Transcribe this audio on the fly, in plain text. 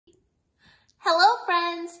Hello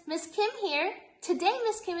friends, Miss Kim here. Today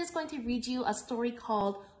Miss Kim is going to read you a story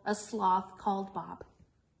called A Sloth Called Bob.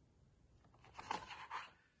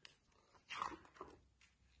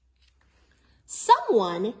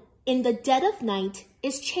 Someone in the dead of night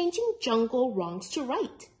is changing jungle wrongs to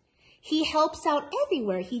right. He helps out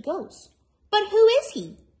everywhere he goes. But who is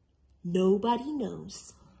he? Nobody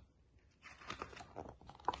knows.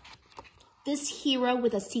 This hero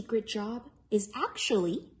with a secret job is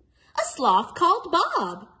actually a sloth called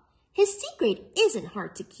Bob. His secret isn't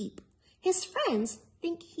hard to keep. His friends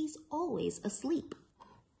think he's always asleep.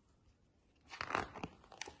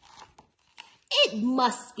 It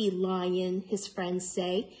must be Lion, his friends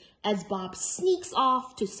say, as Bob sneaks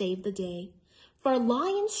off to save the day. For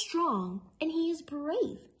Lion's strong and he is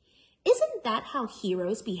brave. Isn't that how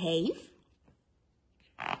heroes behave?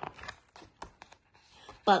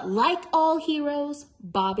 But like all heroes,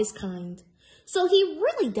 Bob is kind. So he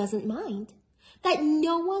really doesn't mind that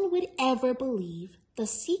no one would ever believe the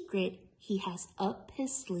secret he has up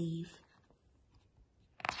his sleeve.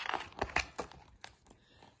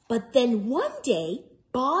 But then one day,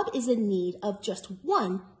 Bob is in need of just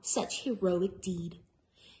one such heroic deed.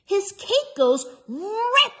 His cape goes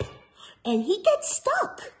rip, and he gets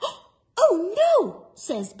stuck. Oh no,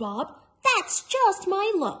 says Bob, that's just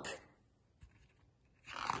my luck.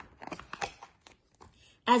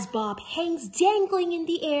 As Bob hangs dangling in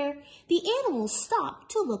the air, the animals stop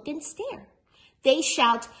to look and stare. They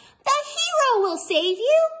shout, "The hero will save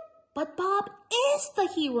you!" But Bob is the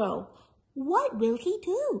hero. What will he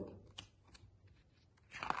do?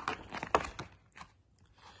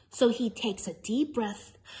 So he takes a deep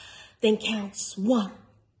breath, then counts 1,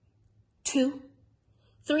 2,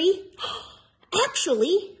 3.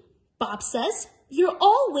 Actually, Bob says, you're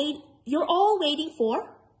all waiting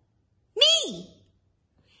for me.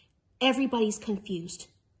 Everybody's confused.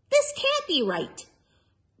 This can't be right.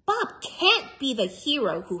 Bob can't be the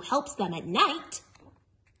hero who helps them at night.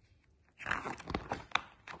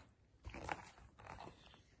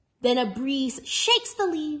 Then a breeze shakes the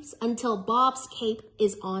leaves until Bob's cape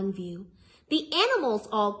is on view. The animals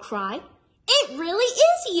all cry, "It really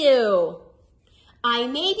is you!" "I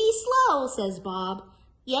may be slow," says Bob.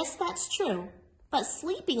 "Yes, that's true, but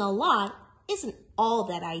sleeping a lot isn't all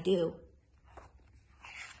that I do."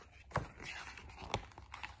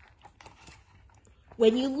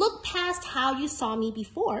 When you look past how you saw me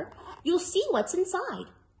before, you'll see what's inside.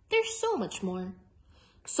 There's so much more.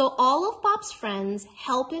 So all of Bob's friends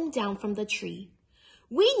help him down from the tree.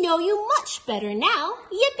 "We know you much better now,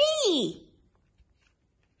 yippee!"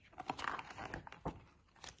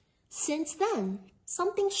 Since then,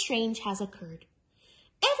 something strange has occurred.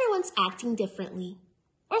 Everyone's acting differently,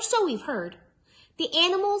 or so we've heard. The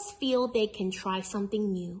animals feel they can try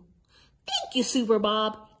something new. Thank you, Super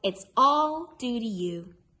Bob. It's all due to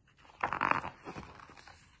you.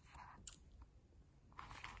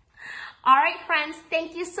 All right, friends,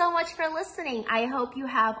 thank you so much for listening. I hope you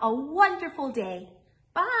have a wonderful day.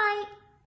 Bye.